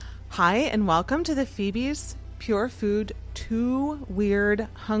Hi, and welcome to the Phoebe's Pure Food Two Weird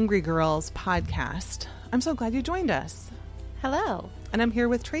Hungry Girls podcast. I'm so glad you joined us. Hello. And I'm here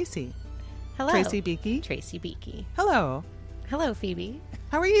with Tracy. Hello. Tracy Beakey. Tracy Beakey. Hello. Hello, Phoebe.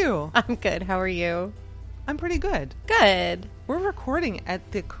 How are you? I'm good. How are you? I'm pretty good. Good. We're recording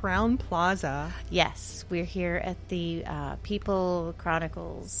at the Crown Plaza. Yes, we're here at the People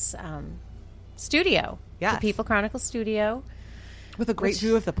Chronicles studio. Yes. The People Chronicles studio. With a great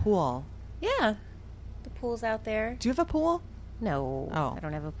view of the pool. Yeah. The pool's out there. Do you have a pool? No. Oh. I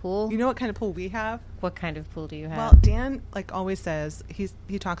don't have a pool. You know what kind of pool we have? What kind of pool do you have? Well, Dan always says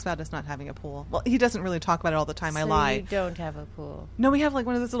he talks about us not having a pool. Well, he doesn't really talk about it all the time. So I lie. You don't have a pool. No, we have one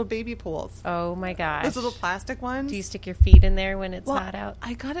of those little baby pools. Oh my gosh. Those little plastic ones. Do you stick your feet in there when it's hot out?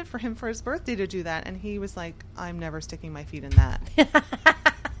 I got it for him for his birthday to do that, and he was like, I'm never sticking my feet in that.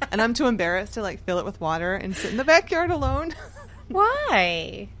 And I'm too embarrassed to fill it with water and sit in the backyard alone.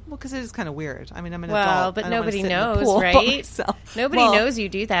 Why? Well, because it is kind of weird. I mean, I'm an well, adult. but I don't wanna nobody sit in the knows, pool by right? myself. Nobody knows you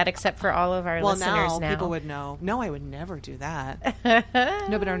do that except for all of our listeners now. People would know. No, I would never do that.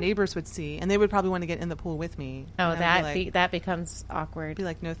 No, but our neighbors would see, and they would probably want to get in the pool with me. Oh, that becomes awkward. Be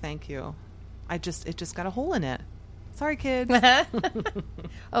like, no, thank you. It just got a hole in it. Sorry, kids.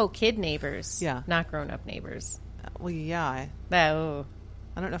 Oh, kid neighbors. Yeah. Not grown-up neighbors. Well, yeah. Oh.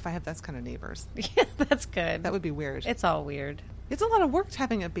 I don't know if I have those kind of neighbors. Yeah, that's good. That would be weird. It's all weird. It's a lot of work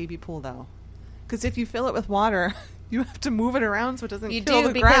having a baby pool, though. Because if you fill it with water, you have to move it around so it doesn't kill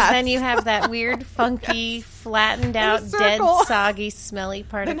the because grass. then you have that weird, funky, flattened out, dead, soggy, smelly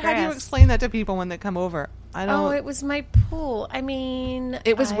part of grass. Then how do you explain that to people when they come over? I don't. Oh, it was my pool. I mean,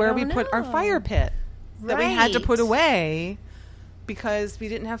 it was where we put our fire pit that we had to put away because we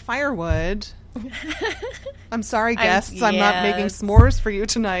didn't have firewood. I'm sorry, guests. I'm not making s'mores for you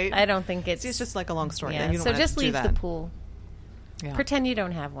tonight. I don't think it's just like a long story. Yeah, you don't so have just to leave do that. the pool. Yeah. Pretend you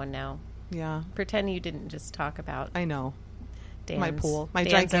don't have one now. Yeah. Pretend you didn't just talk about. I know. Dan's, my pool, my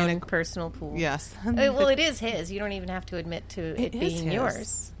Dan's gigantic own personal pool. Yes. Well, it is his. You don't even have to admit to it being his.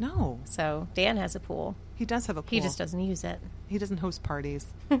 yours. No. So Dan has a pool. He does have a pool. He just doesn't use it. He doesn't host parties.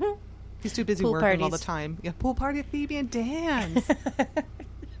 He's too busy Pool working parties. all the time. Yeah, pool party at Phoebe and Dan's.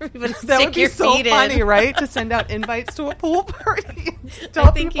 That would be so funny, right? To send out invites to a pool party.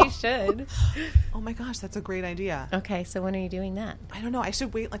 I think you should. Oh my gosh, that's a great idea. Okay, so when are you doing that? I don't know. I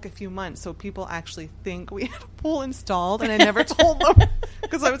should wait a few months so people actually think we had a pool installed, and I never told them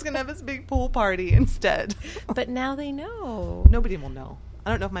because I was going to have this big pool party instead. But now they know. Nobody will know. I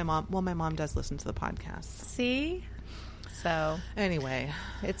don't know if my mom. Well, my mom does listen to the podcast. See. So anyway,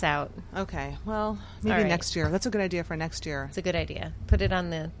 it's out. Okay. Well, maybe next year. That's a good idea for next year. It's a good idea. Put it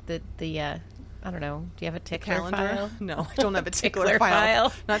on the I don't know. Do you have a tickler file? No, I don't have a tickler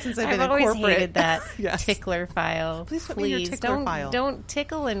file. Not since I've been in corporate. I've always hated that yes. tickler file. Please put me in your tickler file. Don't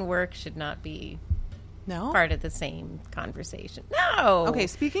tickle and work should not be no part of the same conversation. No. Okay.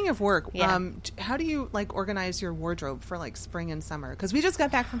 Speaking of work, how do you organize your wardrobe for spring and summer? Because we just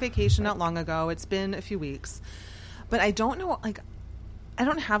got back from vacation not long ago. It's been a few weeks. But I don't know, I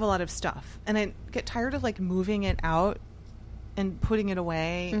don't have a lot of stuff. And I get tired of, moving it out and putting it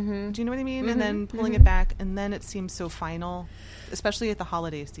away. Mm-hmm. Do you know what I mean? Mm-hmm. And then pulling it back. And then it seems so final, especially at the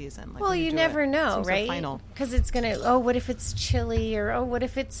holiday season. Well, you never know, right? So final. Because it's going to, what if it's chilly? Or, what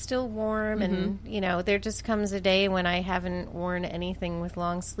if it's still warm? Mm-hmm. And, there just comes a day when I haven't worn anything with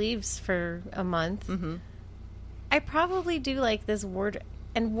long sleeves for a month. Mm-hmm. I probably do this wardrobe.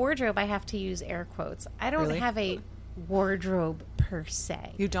 And wardrobe, I have to use air quotes. I don't have a wardrobe per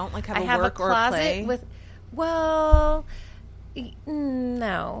se. You don't have I have work a closet or play? with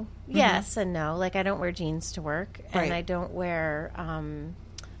no. Yes and no. I don't wear jeans to work and I don't wear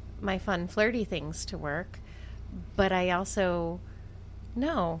my fun flirty things to work. But I also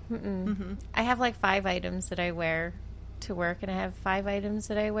I have 5 items that I wear to work, and I have 5 items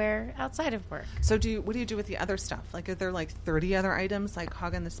that I wear outside of work. So what do you do with the other stuff? Are there 30 other items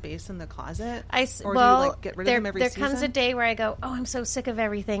hogging the space in the closet? Or do you get rid of them every season? There comes a day where I go, I'm so sick of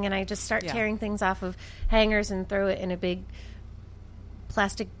everything, and I just start tearing things off of hangers and throw it in a big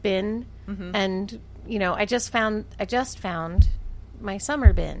plastic bin. Mm-hmm. And I just found my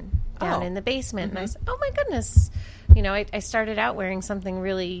summer bin down in the basement, and I said, oh my goodness, I started out wearing something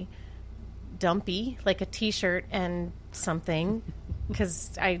really dumpy, like a t-shirt and something,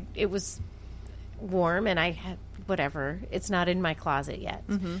 because it was warm and I had whatever. It's not in my closet yet.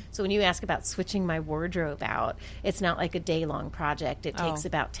 Mm-hmm. So when you ask about switching my wardrobe out, it's not like a day-long project. It takes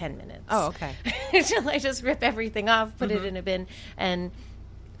about 10 minutes. Oh, okay. Until I just rip everything off, put it in a bin, and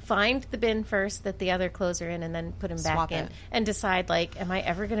find the bin first that the other clothes are in, and then put them back in, and decide, am I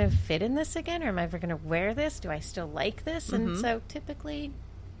ever going to fit in this again, or am I ever going to wear this? Do I still like this? And so typically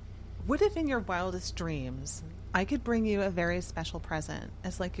what if in your wildest dreams I could bring you a very special present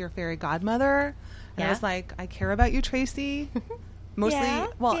as like your fairy godmother? And I was like, I care about you, Tracy. Mostly,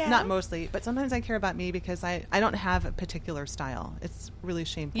 not mostly, but sometimes I care about me because I don't have a particular style. It's really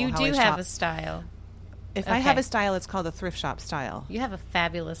shameful. You do have a style. If I have a style, it's called a thrift shop style. You have a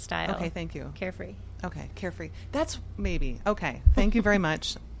fabulous style. Okay, thank you. Carefree. Okay, carefree. That's maybe. Okay, thank you very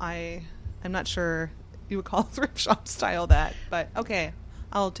much. I'm not sure you would call thrift shop style that, but okay,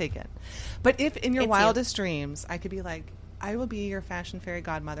 I'll take it. But if in your wildest dreams, I could be like, I will be your fashion fairy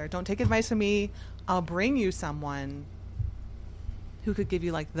godmother. Don't take advice from me. I'll bring you someone who could give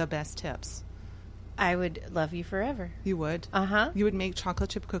you like the best tips. I would love you forever. You would? Uh-huh. You would make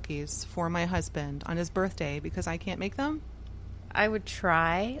chocolate chip cookies for my husband on his birthday because I can't make them? I would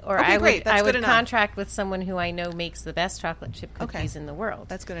try, or okay, I would contract with someone who I know makes the best chocolate chip cookies in the world.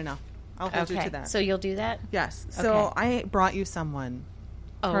 That's good enough. I'll hold you to that. So you'll do that? Yes. So I brought you someone.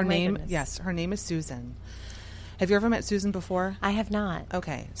 Oh, her my name, goodness. yes, her name is Susan. Have you ever met Susan before? I have not.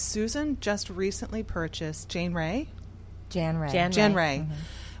 Okay. Susan just recently purchased Jan Ray. Jan Ray. Mm-hmm.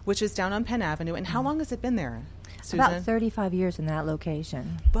 Which is down on Penn Avenue. And how long has it been there, Susan? About 35 years in that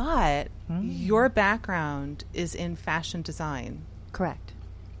location. But your background is in fashion design. Correct.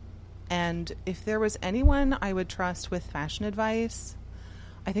 And if there was anyone I would trust with fashion advice,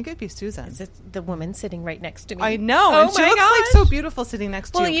 I think it'd be Susan. Is it the woman sitting right next to me? I know. Oh, and she looks like so beautiful sitting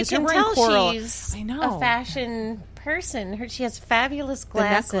next to you. Well, you can tell coral. she's I know. a fashion person. She has fabulous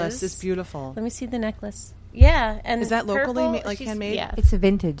glasses. The necklace is beautiful. Let me see the necklace. Yeah, and is that locally handmade? Yeah, it's a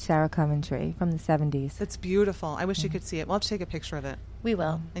vintage Sarah Coventry from the 70s. That's beautiful. I wish you could see it. We'll have to take a picture of it. We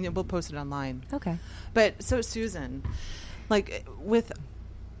will, and we'll post it online. Okay. But so Susan, like with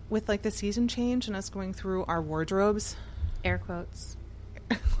like the season change and us going through our wardrobes, air quotes,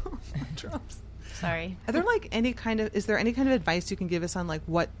 wardrobes. Sorry. Are there is there any kind of advice you can give us on like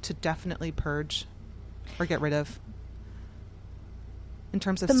what to definitely purge or get rid of? In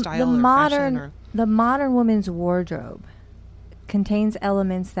terms of style or fashion? Or the modern woman's wardrobe contains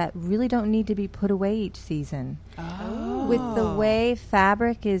elements that really don't need to be put away each season. Oh. With the way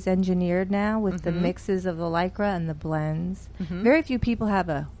fabric is engineered now, with the mixes of the Lycra and the blends, very few people have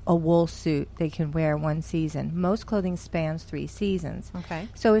a wool suit they can wear one season. Most clothing spans 3 seasons. Okay.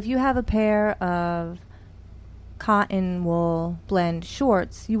 So if you have a pair of cotton wool blend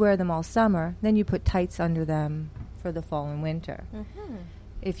shorts, you wear them all summer, then you put tights under them for the fall and winter.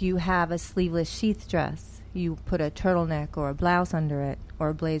 If you have a sleeveless sheath dress, you put a turtleneck or a blouse under it or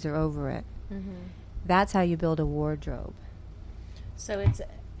a blazer over it. That's how you build a wardrobe. So it's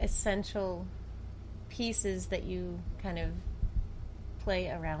essential pieces that you kind of play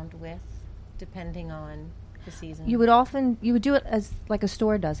around with depending on the season. You would do it as like a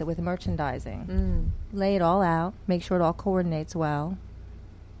store does it with merchandising. Lay it all out, make sure it all coordinates well.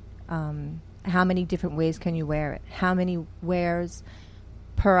 How many different ways can you wear it? How many wears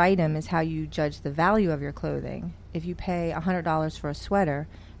per item is how you judge the value of your clothing. If you pay $100 for a sweater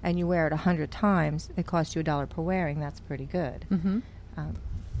and you wear it 100 times, it costs you $1 per wearing. That's pretty good.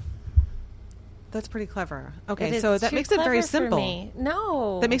 That's pretty clever. Okay, so that makes it very simple.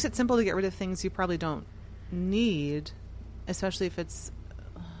 No. That makes it simple to get rid of things you probably don't need, especially if it's...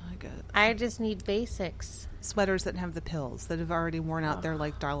 I just need basics. Sweaters that have the pills that have already worn out their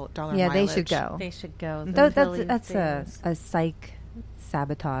like dollar yeah, mileage. they should go. They should go. That's a psych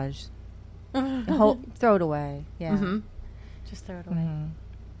sabotage. Throw it away. Yeah. Just throw it away.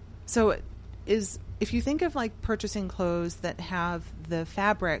 So if you think of like purchasing clothes that have the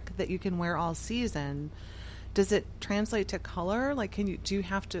fabric that you can wear all season, does it translate to color? Like, do you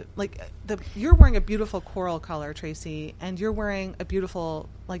have to, like, you're wearing a beautiful coral color, Tracy, and you're wearing a beautiful,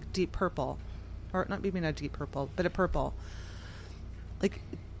 like, deep purple. Or maybe not deep purple, but a purple. Like,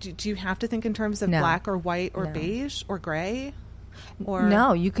 do you have to think in terms of black or white or beige or gray? Or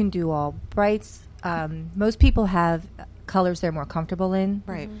no, you can do all brights. Most people have colors they're more comfortable in.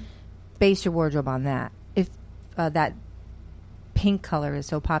 Right. Base your wardrobe on that. If that pink color is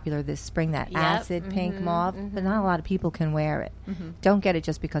so popular this spring, that acid pink mauve, but not a lot of people can wear it. Don't get it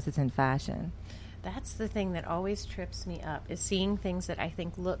just because it's in fashion. That's the thing that always trips me up, is seeing things that I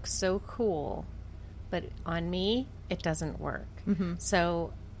think look so cool, but on me, it doesn't work.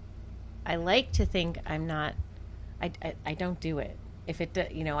 So I like to think I'm not, I don't do it. If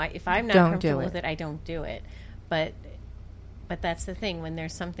I'm not comfortable with it, I don't do it. But that's the thing, when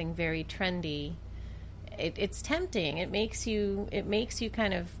there's something very trendy, it's tempting. It makes you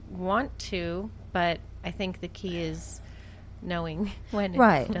kind of want to, but I think the key is knowing when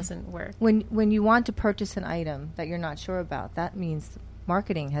it doesn't work. When you want to purchase an item that you're not sure about, that means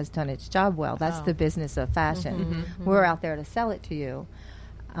marketing has done its job well. That's the business of fashion. We're out there to sell it to you.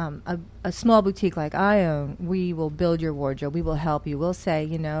 a small boutique like I own, we will build your wardrobe. We will help you. We'll say,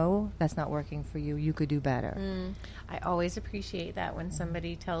 that's not working for you. You could do better. I always appreciate that when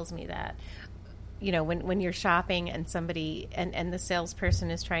somebody tells me that. When you're shopping and somebody and the salesperson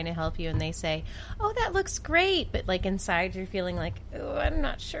is trying to help you and they say, "Oh, that looks great," but like inside you're feeling like, "Oh, I'm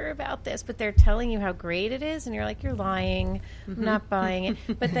not sure about this," but they're telling you how great it is, and you're like, "You're lying. I'm not buying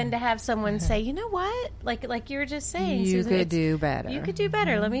it." But then to have someone say, "You know what? Like you were just saying, you Susan, could do better. You could do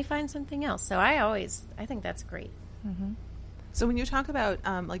better. Let me find something else." So I think that's great. So when you talk about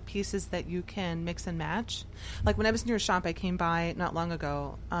like pieces that you can mix and match, like when I was in your shop, I came by not long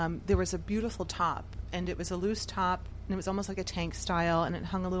ago. There was a beautiful top, and it was a loose top, and it was almost like a tank style, and it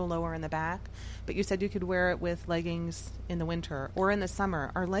hung a little lower in the back. But you said you could wear it with leggings in the winter or in the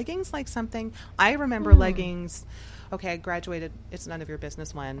summer. Are leggings like something? I remember leggings. Okay, I graduated. It's none of your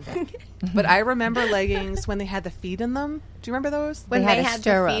business when. But I remember leggings when they had the feet in them. Do you remember those? When they had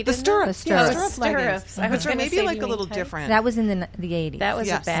the feet the stirrups. in them? Yeah, stirrups. I was which are maybe say, like a little different. That was in the 80s. That was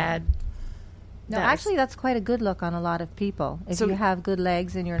a bad... No, actually, that's quite a good look on a lot of people. If you have good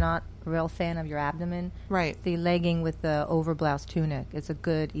legs and you're not a real fan of your abdomen, right? The legging with the overblouse tunic, it's a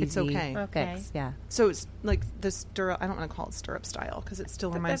good, easy it's okay. fix. Yeah. So it's like the stirrup. I don't want to call it stirrup style because it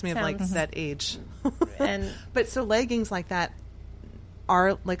still reminds me of like that age. But so leggings like that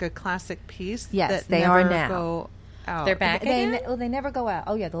are like a classic piece. Yes, that they never are now. Go out. They're back again? They never go out.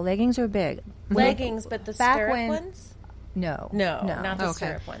 Oh yeah, the leggings are big. Leggings, but the Back stirrup when- ones? No, not the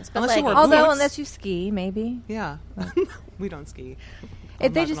stirrup ones. But Unless you wore although boots. unless you ski, maybe. Yeah, we don't ski.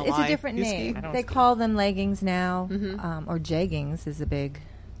 It's a different You name. ski? They call them leggings now, or jeggings is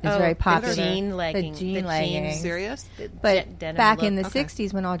very popular. The jean legging. The jean legging. Serious? But denim back look. in the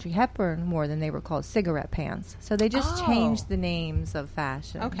 60s when Audrey Hepburn wore them, they were called cigarette pants. So they just changed the names of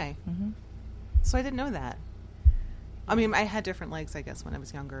fashion. Okay. So I didn't know that. I mean, I had different legs, I guess, when I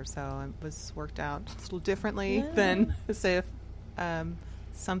was younger, so it was worked out a little differently than, say, a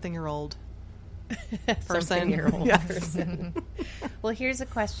something-year-old person. Something-year-old Yes. person. Well, here's a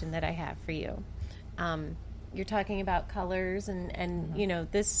question that I have for you. You're talking about colors, and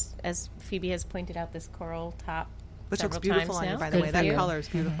this, as Phoebe has pointed out, this coral top Which looks several beautiful times on you, now. by the way. Thank That you. color is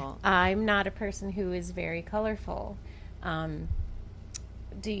beautiful. I'm not a person who is very colorful.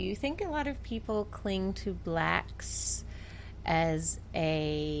 Do you think a lot of people cling to blacks as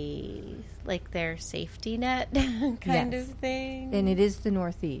their safety net kind of thing? And it is the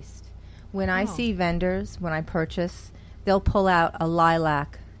Northeast. When I see vendors, when I purchase, they'll pull out a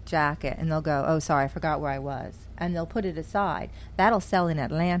lilac jacket and they'll go, "Oh, sorry, I forgot where I was." And they'll put it aside. That'll sell in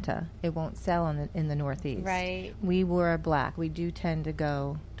Atlanta. It won't sell in the Northeast. Right. We wear black. We do tend to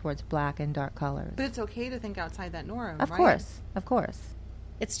go towards black and dark colors. But it's okay to think outside that norm, Of right? course.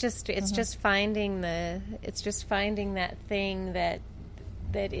 It's just finding that thing that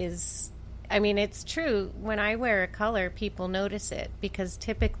is. I mean, it's true. When I wear a color, people notice it because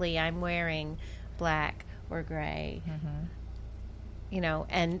typically I'm wearing black or gray.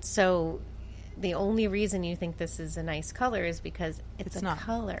 And so the only reason you think this is a nice color is because it's not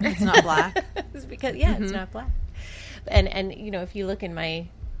color. It's not black. It's because it's not black. And if you look in my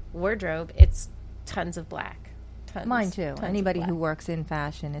wardrobe, it's tons of black. Mine too. Anybody who works in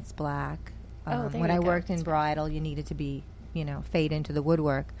fashion, it's black. When I worked in bridal, you needed to be, fade into the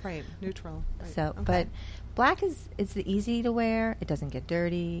woodwork. Right, neutral. Right. So, okay. But black it's easy to wear. It doesn't get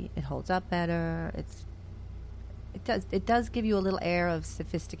dirty. It holds up better. It does give you a little air of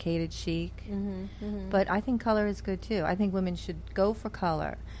sophisticated chic. But I think color is good too. I think women should go for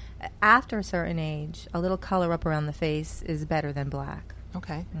color. After a certain age, a little color up around the face is better than black.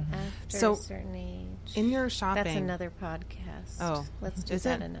 Okay. After a certain age. In your shopping. That's another podcast. Oh. Let's do Is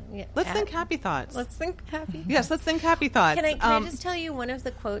that. it? Let's think happy thoughts. Let's think happy. Yes, let's think happy thoughts. Can I just tell you one of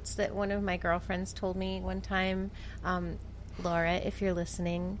the quotes that one of my girlfriends told me one time? Laura, if you're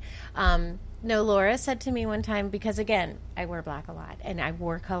listening. Laura said to me one time, because again, I wear black a lot, and I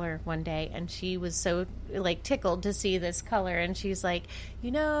wore color one day, and she was so tickled to see this color, and she's like,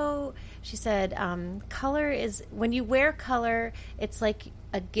 she said, color is, when you wear color, it's like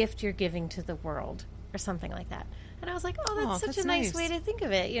a gift you're giving to the world, or something like that. And I was like, that's such a nice way to think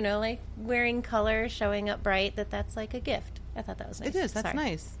of it, like wearing color, showing up bright, that's like a gift. I thought that was nice. It is. That's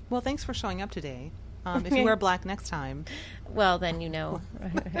nice. Well, thanks for showing up today. If you wear black next time. Well, then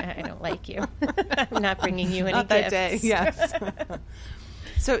I don't like you. I'm not bringing you any not gifts. That day, yes.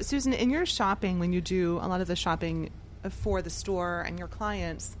 So, Susan, in your shopping, when you do a lot of the shopping for the store and your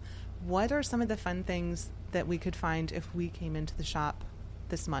clients, what are some of the fun things that we could find if we came into the shop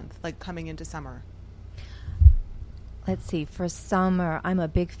this month, like coming into summer? Let's see. For summer, I'm a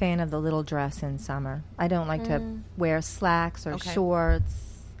big fan of the little dress in summer. I don't like to wear slacks or shorts.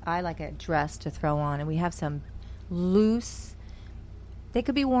 I like a dress to throw on, and we have some loose. They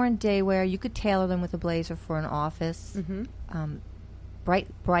could be worn day wear. You could tailor them with a blazer for an office. Mm-hmm.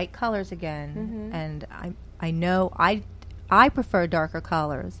 Bright colors again, mm-hmm. and I know I prefer darker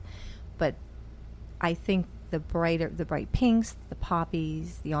colors, but I think the bright pinks, the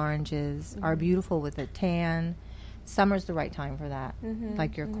poppies, the oranges mm-hmm. are beautiful with a tan. Summer's the right time for that, mm-hmm.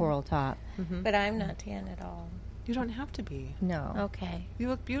 like your mm-hmm. coral top. Mm-hmm. But I'm not tan at all. You don't have to be. No. Okay. You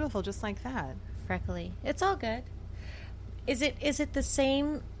look beautiful just like that. Freckly. It's all good. Is it the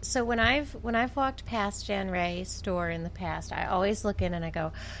same? So when I've walked past Jan Ray's store in the past, I always look in and I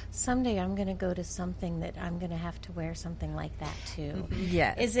go, someday I'm going to go to something that I'm going to have to wear something like that too.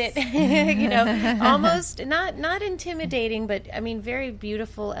 Yes. Is it almost not intimidating, but I mean very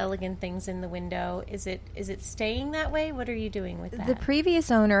beautiful, elegant things in the window. Is it staying that way? What are you doing with that? The previous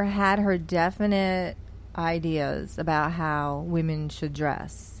owner had her definite ideas about how women should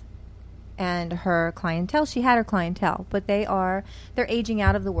dress. And her clientele, she had her clientele, but they're aging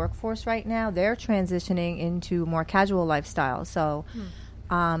out of the workforce right now. They're transitioning into more casual lifestyle. So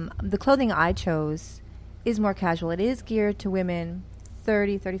the clothing I chose is more casual. It is geared to women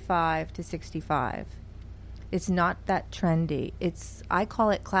 30, 35 to 65. It's not that trendy. I call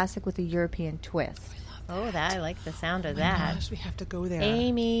it classic with a European twist. Oh, I like the sound of that. Gosh, we have to go there.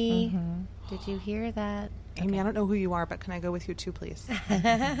 Amy, did you hear that? Amy, I don't know who you are, but can I go with you too, please?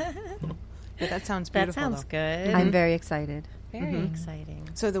 But that sounds beautiful. That sounds good. I'm very excited. Very exciting.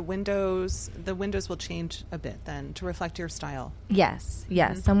 So the windows will change a bit then to reflect your style. Yes.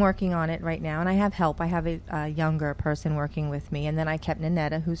 I'm working on it right now, and I have help. I have a younger person working with me, and then I kept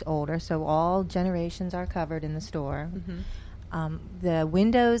Nanetta, who's older, so all generations are covered in the store. The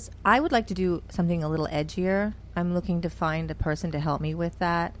windows, I would like to do something a little edgier. I'm looking to find a person to help me with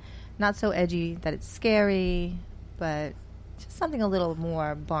that. Not so edgy that it's scary, but just something a little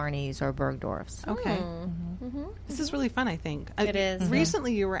more Barney's or Bergdorf's. Okay. This is really fun, I think. It is.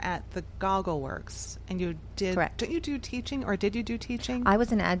 Recently you were at the Goggle Works, and you did... Correct. Don't you do teaching, or did you do teaching? I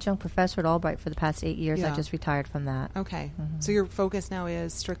was an adjunct professor at Albright for the past 8 years. Yeah. I just retired from that. Okay. So your focus now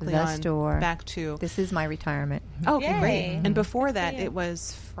is strictly The on store. back to... This is my retirement. Oh, okay, Yay. great. And before that, it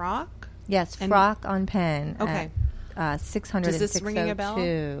was Frock? Yes, And- Frock on Penn. Okay. 600 Is this ringing a bell?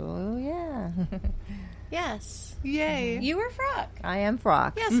 Oh, yeah. Yes. Yay. You were Frock. I am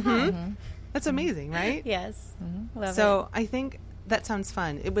Frock. Yes, huh? That's amazing, right? Yes. Love it. So I think that sounds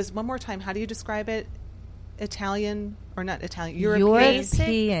fun. It was, one more time, how do you describe it? Italian, or not Italian,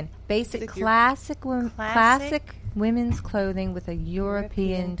 European. Basic Classic. classic women's clothing with a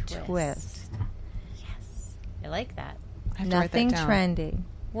European twist. Yes. I like that. I have to write that Nothing down. trendy.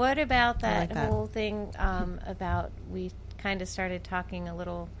 What about I that like that. whole thing about, we kind of started talking a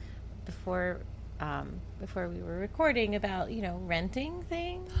little before we were recording about, renting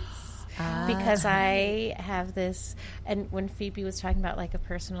things? Because I have this, and when Phoebe was talking about like a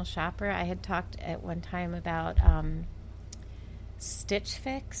personal shopper, I had talked at one time about Stitch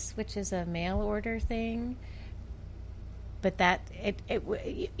Fix, which is a mail order thing. But that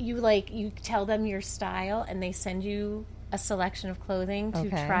you tell them your style and they send you a selection of clothing to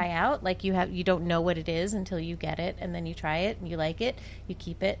try out. Like you don't know what it is until you get it, and then you try it and you like it, you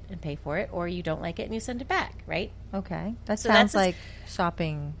keep it and pay for it, or you don't like it and you send it back, right? Okay. That So sounds that's like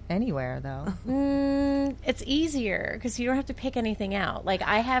shopping anywhere, though. It's easier because you don't have to pick anything out. Like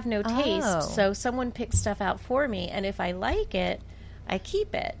I have no taste, so someone picks stuff out for me, and if I like it, I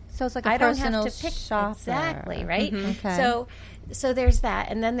keep it. So it's like a I don't personal have to pick shopper. exactly, right? Okay. So there's that,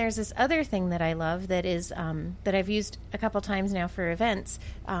 and then there's this other thing that I love that is that I've used a couple times now for events.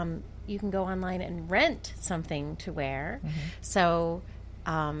 You can go online and rent something to wear. So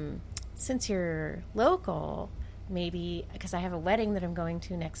since you're local, maybe because I have a wedding that I'm going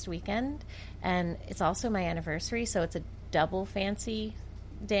to next weekend, and it's also my anniversary, so it's a double fancy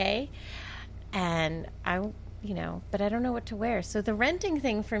day, and but I don't know what to wear. So the renting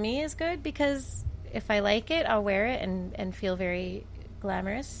thing for me is good because if I like it, I'll wear it and feel very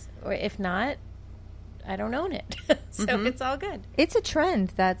glamorous. Or if not, I don't own it. So it's all good. It's a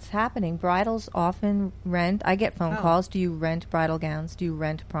trend that's happening. Bridals often rent. I get phone calls. Do you rent bridal gowns? Do you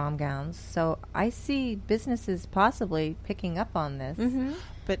rent prom gowns? So I see businesses possibly picking up on this.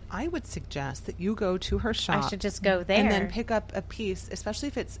 But I would suggest that you go to her shop. I should just go there. And then pick up a piece, especially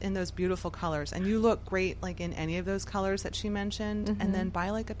if it's in those beautiful colors. And you look great like in any of those colors that she mentioned. And then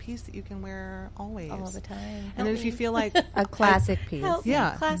buy like a piece that you can wear always. All the time. And then if you feel like... A classic piece.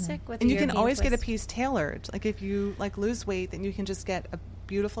 Yeah. Classic with And you can European always get a twist. piece tailored. Like if you like lose weight, then you can just get a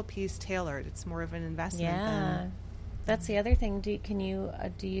beautiful piece tailored. It's more of an investment Yeah. than... That's the other thing.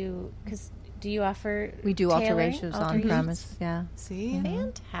 Because do you offer? We do tailoring? alterations on premise. Yeah. See?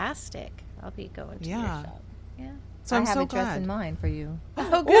 Fantastic. I'll be going to your shop. Yeah. So I I'm have so a dress glad. in mind for you.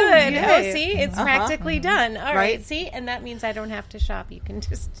 Oh, good. yay. See, it's practically done. All right. Right. See, and that means I don't have to shop. You can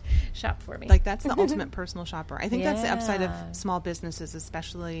just shop for me. Like, that's the ultimate personal shopper. I think that's the upside of Yeah. small businesses,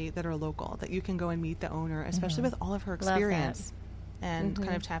 especially that are local, that you can go and meet the owner, especially with all of her that. experience, and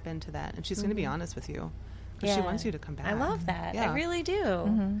kind of tap into that. And she's going to be honest with you because she wants you to come back. I love that. Yeah. I really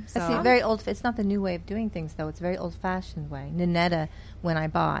do. That's So- the very old. It's not the new way of doing things, though. It's a very old-fashioned way. Nanetta, when I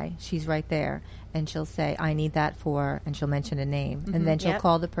buy, she's right there, and she'll say, "I need that for," and she'll mention a name, and then she'll Yep.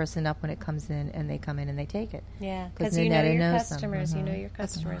 call the person up when it comes in, and they come in and they take it. Yeah, 'Cause because you know Nanetta your knows them. customers. You know your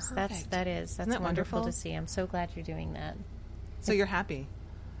customers. perfect. That's that wonderful wonderful? to see. I'm so glad you're doing that. So you're happy.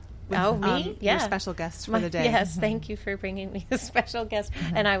 with, Oh, me? Your Yeah. special guest for the day. Yes, thank you for bringing me a special guest,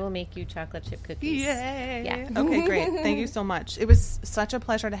 and I will make you chocolate chip cookies. Yay! Yeah. Okay, great. Thank you so much. It was such a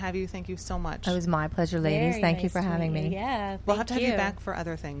pleasure to have you. Thank you so much. It was my pleasure, ladies. Very Thank you nice for to having meet you. me. Yeah, We'll have to thank have you back for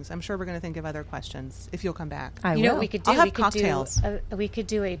other things. I'm sure we're going to think of other questions if you'll come back. I You know will. what we could do? I'll have we could cocktails. we could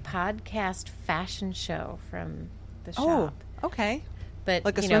do a podcast fashion show from the shop. Oh, okay. But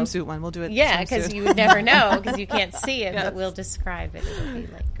Like a you know, swimsuit one. We'll do it. Yeah, because swimsuit. you would never know because you can't see it, Yes. but we'll describe it. It'll be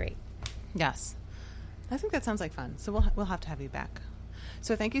like great. Yes. I think that sounds like fun. So we'll have to have you back.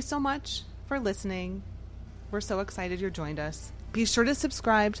 So thank you so much for listening. We're so excited you joined us. Be sure to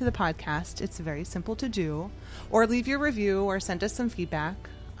subscribe to the podcast. It's very simple to do. Or leave your review or send us some feedback.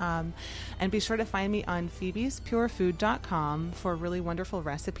 And be sure to find me on phoebespurefood.com for really wonderful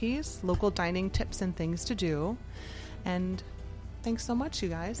recipes, local dining tips and things to do. And thanks so much, you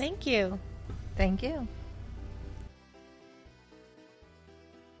guys. Thank you. Thank you.